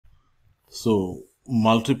So,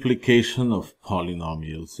 multiplication of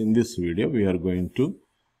polynomials. In this video, we are going to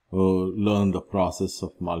learn the process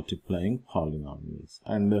of multiplying polynomials.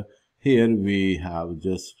 And here we have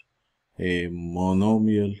just a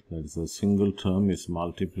monomial, that is a single term, is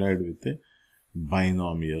multiplied with a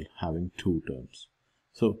binomial having two terms.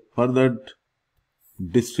 So, for that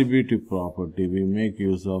distributive property, we make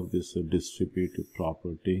use of this distributive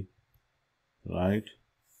property, right?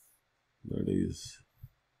 That is,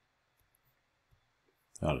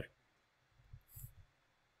 all right.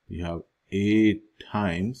 You have A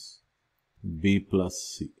times B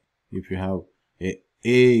plus C. If you have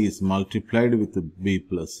A is multiplied with B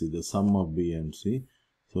plus C, the sum of B and C.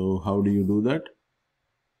 So how do you do that?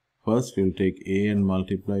 First, you will take A and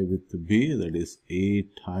multiply with B, that is A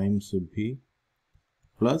times B,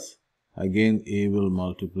 plus again A will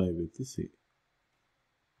multiply with C.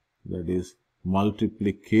 That is,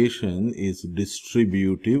 multiplication is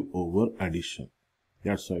distributive over addition.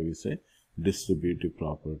 That's why we say distributive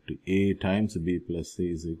property. A times B plus C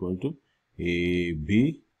is equal to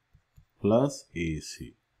AB plus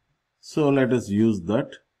AC. So let us use that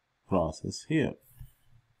process here.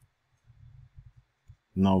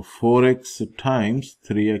 Now 4x times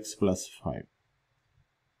 3x plus 5.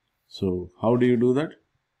 So how do you do that?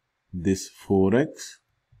 This 4x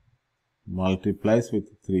multiplies with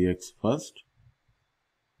 3x first.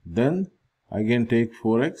 Then again take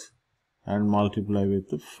 4x and multiply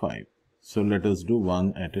with the 5. So let us do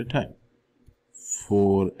one at a time.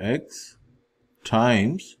 4x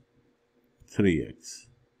times 3x.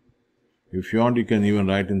 If you want, you can even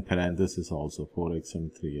write in parentheses also 4x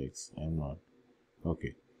and 3x. I'm not.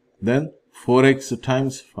 Okay. Then 4x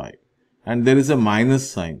times 5. And there is a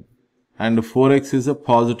minus sign. And 4x is a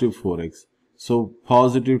positive 4x. So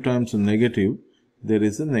positive times negative, there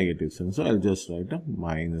is a negative sign. So I'll just write a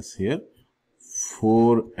minus here.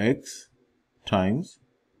 4x times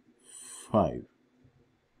 5.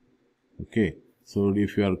 Okay. So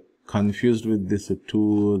if you are confused with this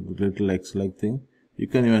two little x-like thing, you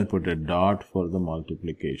can even put a dot for the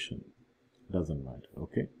multiplication. Doesn't matter.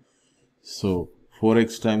 Okay. So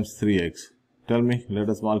 4x times 3x. Tell me, let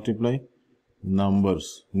us multiply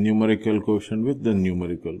numbers, numerical quotient with the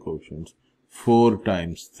numerical quotients. 4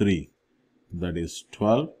 times 3, that is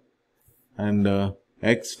 12. And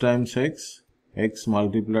x times x, x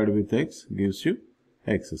multiplied with x gives you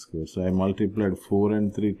x square. So I multiplied 4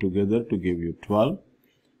 and 3 together to give you 12.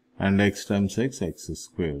 And x times x, x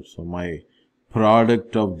square. So my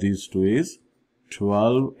product of these two is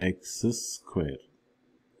 12x square.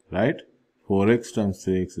 Right? 4x times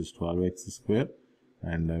 3x is 12x square.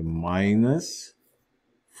 And minus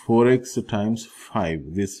 4x times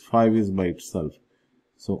 5. This 5 is by itself.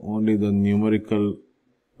 So only the numerical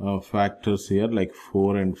factors here, like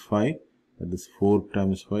 4 and 5. That is 4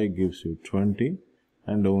 times 5 gives you 20.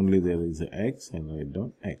 And only there is a x, and write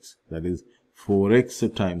down x. That is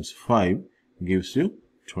 4x times 5 gives you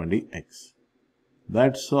 20x.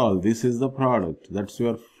 That's all. This is the product. That's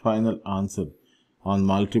your final answer on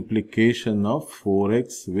multiplication of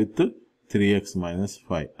 4x with 3x minus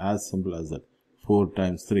 5. As simple as that. 4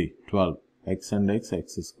 times 3, 12. X and x,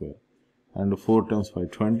 x square. And 4 times 5,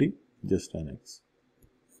 20. Just an x.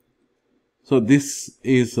 So this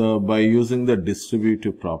is by using the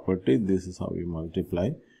distributive property. This is how we multiply.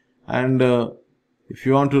 And if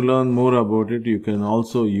you want to learn more about it, you can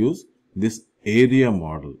also use this area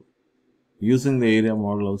model. Using the area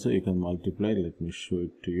model also you can multiply. Let me show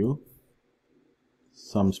it to you.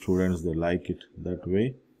 Some students, they like it that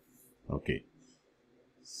way. Okay.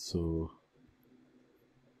 So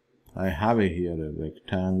I have here a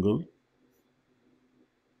rectangle.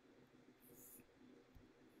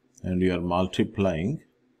 And you are multiplying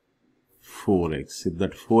 4x. If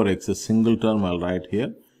that 4x, a single term, I'll write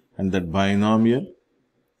here. And that binomial,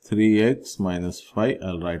 3x minus 5,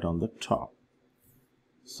 I'll write on the top.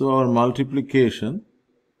 So our multiplication,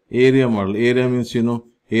 area model. Area means,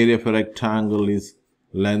 area of a rectangle is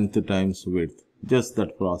length times width. Just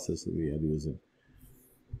that process we are using.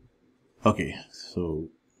 Okay, so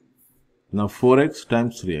now 4x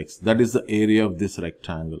times 3x. That is the area of this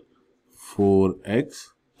rectangle. 4x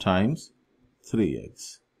times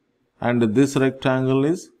 3x. And this rectangle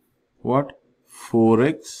is what?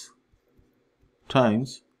 4x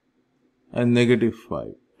times and negative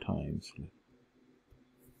 5 times.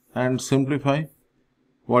 And simplify.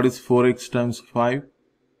 What is 4x times 5?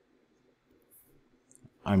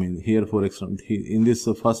 I mean here 4x, in this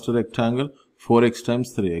first rectangle, 4x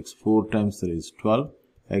times 3x. 4 times 3 is 12.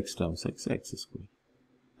 X times x, x square.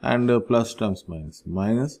 And plus times minus.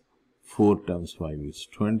 Minus 4 times 5 is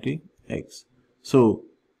 20x. So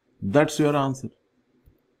that's your answer.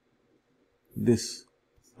 this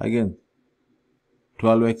again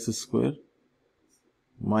 12x square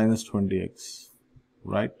minus 20x,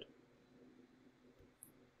 right?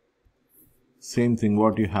 Same thing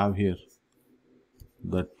what you have here,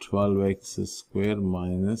 the 12x square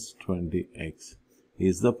minus 20x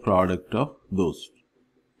is the product of those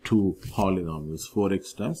two polynomials,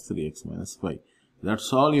 4x times 3x minus 5.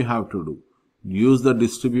 That's all you have to do. Use the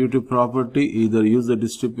distributive property, either use the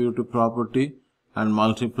distributive property and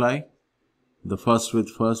multiply the first with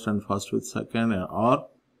first and first with second, or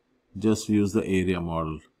just use the area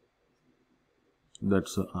model.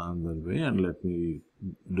 That's another way. And let me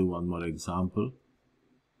do one more example.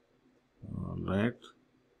 Alright.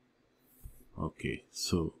 Okay,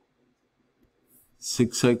 so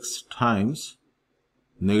 6x times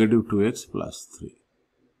negative 2x plus 3.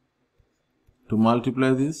 To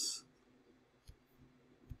multiply this,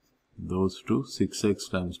 those two,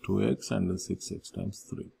 6x times 2x and 6x times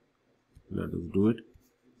 3. Let us do it.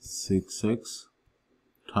 6x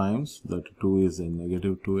times, that 2 is a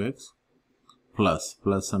negative 2x,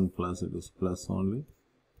 plus and plus, it is plus only,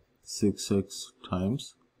 6x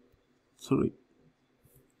times 3.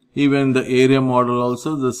 Even the area model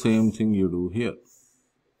also the same thing you do here.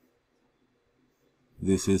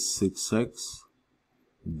 This is 6x,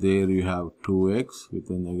 there you have 2x with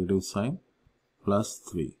a negative sign, plus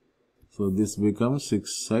 3. So this becomes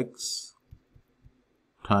 6x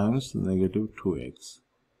times negative 2x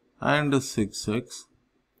and 6x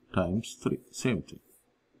times 3, same thing.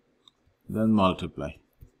 Then multiply.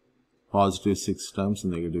 Positive 6 times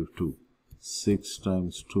negative 2. 6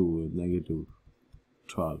 times 2 is negative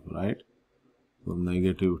 12, right? So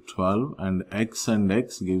negative 12 and x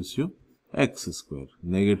gives you x square,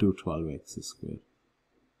 negative 12x square,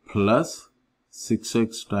 plus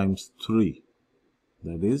 6x times 3,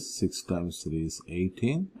 that is 6 times 3 is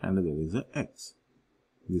 18, and there is a x.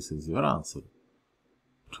 This is your answer,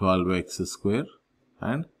 12x square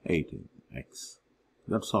and 18x.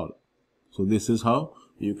 That's all. So this is how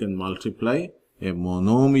you can multiply a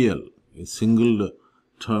monomial, a single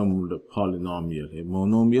termed polynomial, a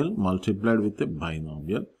monomial multiplied with a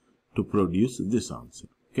binomial to produce this answer.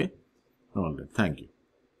 Okay. All right. Thank you.